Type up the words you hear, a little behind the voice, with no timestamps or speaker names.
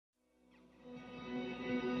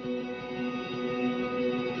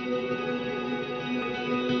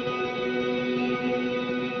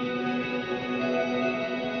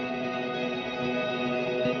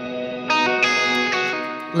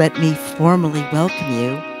let me formally welcome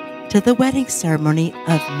you to the wedding ceremony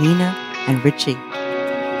of Nina and Richie.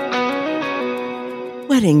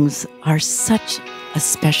 Weddings are such a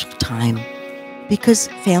special time because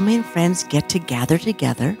family and friends get to gather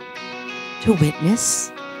together to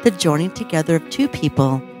witness the joining together of two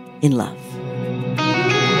people in love.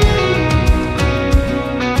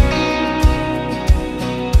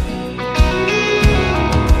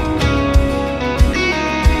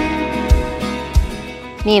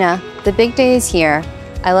 Nina, the big day is here.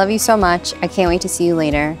 I love you so much. I can't wait to see you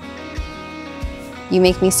later. You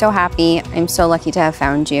make me so happy. I'm so lucky to have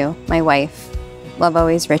found you, my wife. Love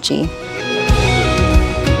always, Richie.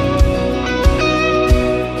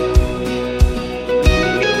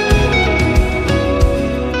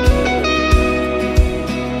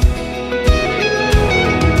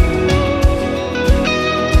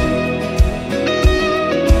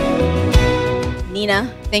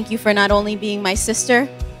 Nina, thank you for not only being my sister,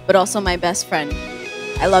 but also my best friend.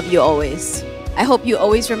 I love you always. I hope you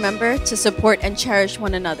always remember to support and cherish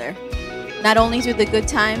one another, not only through the good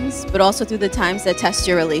times, but also through the times that test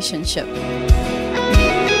your relationship.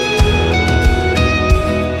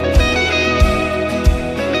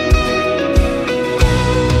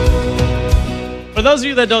 For those of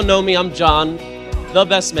you that don't know me, I'm John, the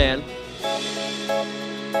best man.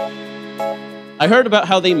 I heard about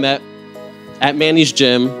how they met at Manny's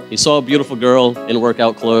gym. He saw a beautiful girl in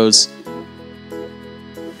workout clothes,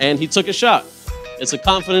 and he took a shot. It's a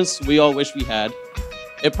confidence we all wish we had.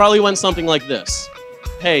 It probably went something like this.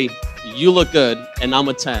 Hey, you look good, and I'm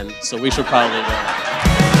a 10, so we should probably go.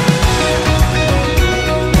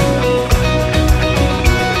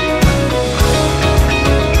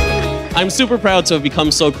 I'm super proud to have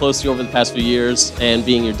become so close to you over the past few years and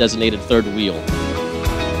being your designated third wheel.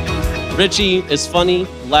 Richie is funny,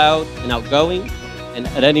 loud, and outgoing, and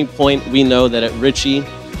at any point we know that Richie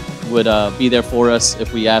would be there for us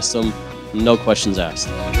if we asked him, no questions asked.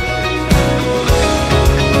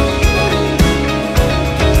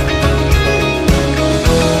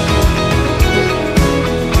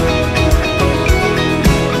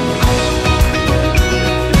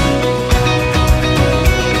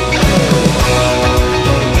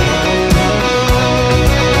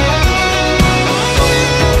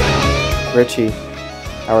 Richie,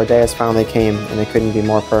 our day has finally came and it couldn't be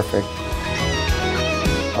more perfect.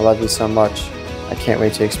 I love you so much. I can't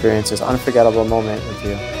wait to experience this unforgettable moment with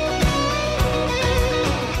you.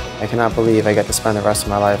 I cannot believe I get to spend the rest of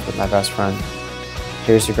my life with my best friend.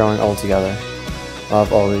 Here's to growing old together.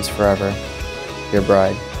 Love always, forever. Your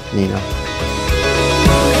bride, Nina.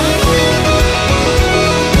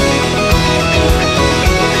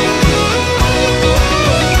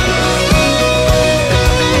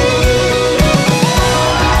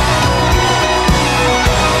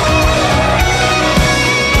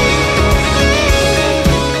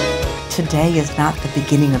 Today is not the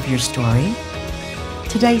beginning of your story.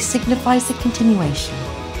 Today signifies the continuation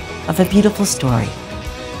of a beautiful story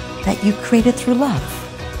that you created through love.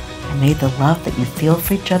 And may the love that you feel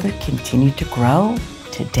for each other continue to grow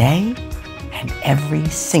today and every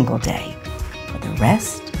single day for the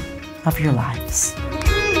rest of your lives.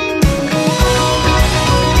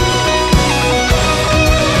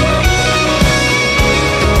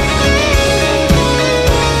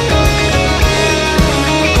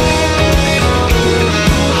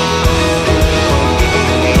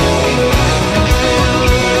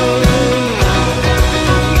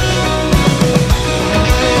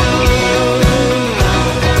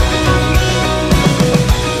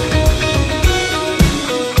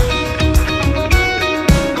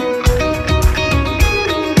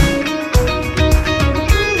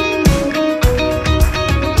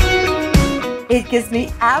 It gives me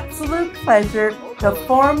absolute pleasure to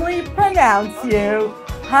formally pronounce you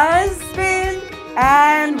husband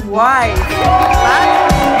and wife.